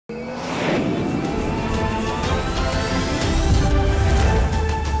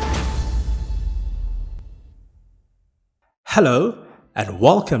Hello and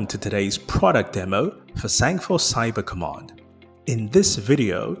welcome to today's product demo for Sangfor Cyber Command. In this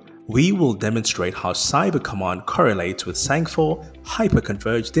video, we will demonstrate how Cyber Command correlates with Sangfor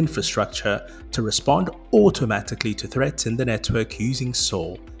Hyper-converged Infrastructure to respond automatically to threats in the network using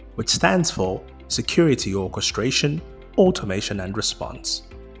SOAR, which stands for Security Orchestration, Automation and Response.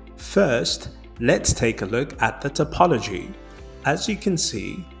 First, let's take a look at the topology. As you can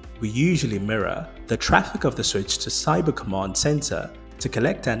see, we usually mirror the traffic of the switch to Cyber Command sensor to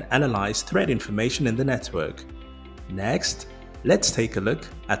collect and analyze threat information in the network. Next, let's take a look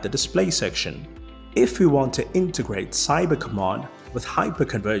at the display section. If we want to integrate Cyber Command with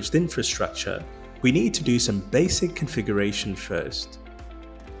Hyper-converged Infrastructure, we need to do some basic configuration first.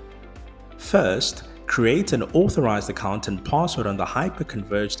 First, create an authorized account and password on the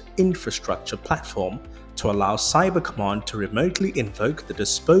Hyper-converged Infrastructure platform to allow Cyber Command to remotely invoke the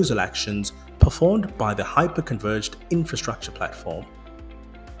disposal actions performed by the Hyper-converged Infrastructure platform.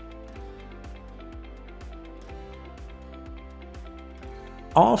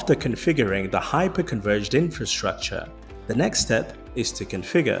 After configuring the Hyper-converged Infrastructure, the next step is to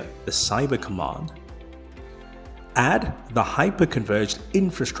configure the Cyber Command. Add the Hyper-converged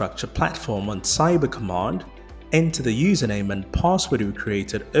Infrastructure platform on Cyber Command, enter the username and password we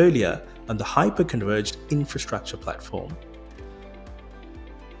created earlier on the Hyper-converged Infrastructure platform.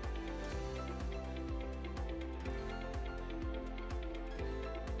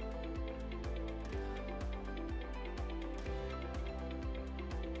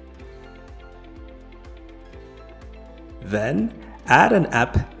 Then, add an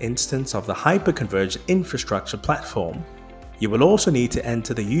app instance of the Hyper-converged Infrastructure platform. You will also need to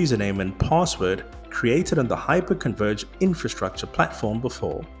enter the username and password created on the Hyper-converged Infrastructure platform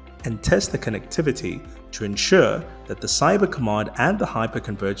before, and test the connectivity to ensure that the Cyber Command and the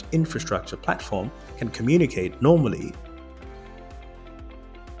Hyper-converged Infrastructure platform can communicate normally.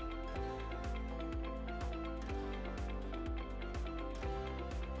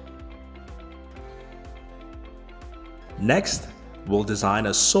 Next, we'll design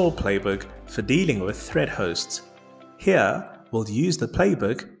a SOAR playbook for dealing with threat hosts. Here, we'll use the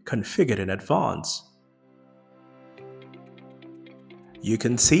playbook configured in advance. You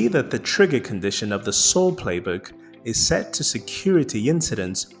can see that the trigger condition of the SOAR playbook is set to security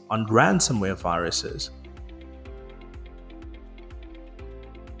incidents on ransomware viruses.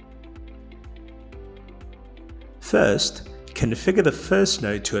 First, configure the first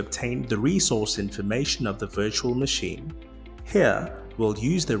node to obtain the resource information of the virtual machine. Here, we'll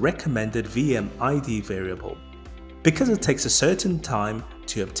use the recommended VM ID variable. Because it takes a certain time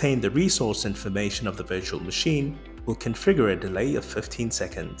to obtain the resource information of the virtual machine, we'll configure a delay of 15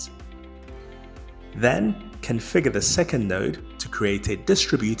 seconds. Then, configure the second node to create a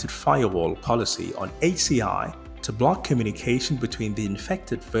distributed firewall policy on HCI to block communication between the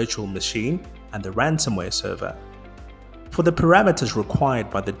infected virtual machine and the ransomware server. For the parameters required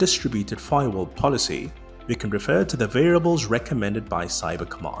by the distributed firewall policy, we can refer to the variables recommended by Cyber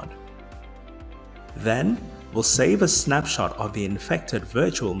Command. Then, we'll save a snapshot of the infected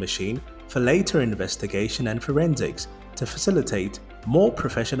virtual machine for later investigation and forensics to facilitate more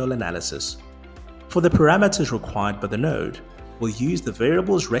professional analysis. For the parameters required by the node, we'll use the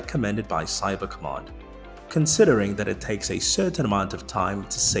variables recommended by Cyber Command. Considering that it takes a certain amount of time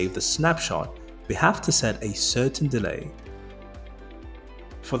to save the snapshot, we have to set a certain delay.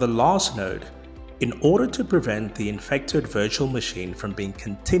 For the last node, in order to prevent the infected virtual machine from being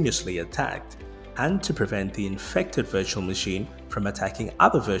continuously attacked, and to prevent the infected virtual machine from attacking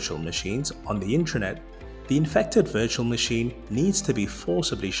other virtual machines on the intranet, the infected virtual machine needs to be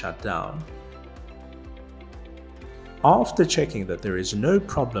forcibly shut down. After checking that there is no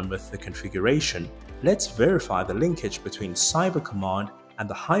problem with the configuration, let's verify the linkage between Cyber Command and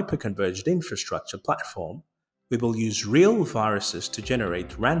the Hyper-converged Infrastructure platform. We will use real viruses to generate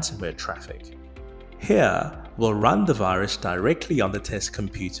ransomware traffic. Here, we'll run the virus directly on the test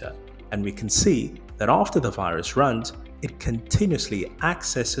computer, and we can see that after the virus runs, it continuously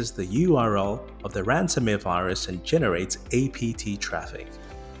accesses the URL of the ransomware virus and generates APT traffic.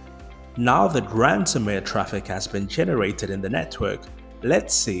 Now that ransomware traffic has been generated in the network,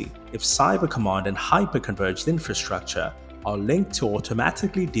 let's see if Cyber Command and Hyper-converged Infrastructure are linked to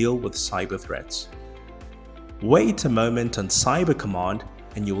automatically deal with cyber threats. Wait a moment on Cyber Command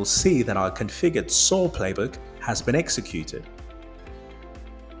and you will see that our configured SOAR playbook has been executed.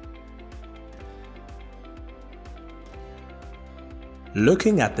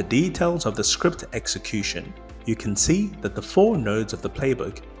 Looking at the details of the script execution, you can see that the 4 nodes of the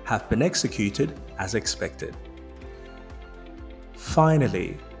playbook have been executed as expected.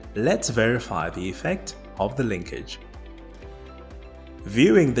 Finally, let's verify the effect of the linkage.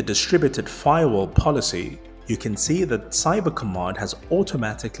 Viewing the distributed firewall policy, you can see that Cyber Command has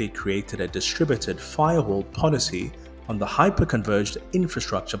automatically created a distributed firewall policy on the Hyper-converged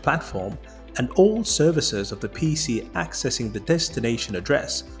Infrastructure platform, and all services of the PC accessing the destination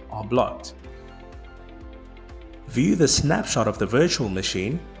address are blocked. View the snapshot of the virtual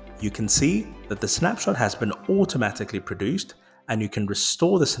machine. You can see that the snapshot has been automatically produced, and you can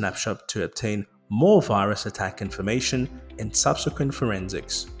restore the snapshot to obtain more virus attack information in subsequent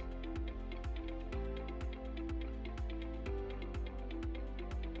forensics.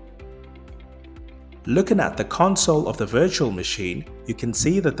 Looking at the console of the virtual machine, you can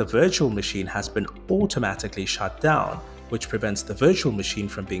see that the virtual machine has been automatically shut down, which prevents the virtual machine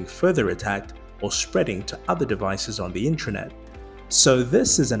from being further attacked or spreading to other devices on the intranet. So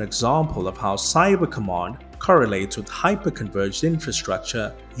this is an example of how Cyber Command correlates with hyper-converged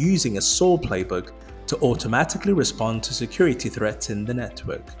infrastructure using a SOAR playbook to automatically respond to security threats in the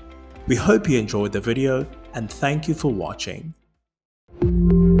network. We hope you enjoyed the video, and thank you for watching.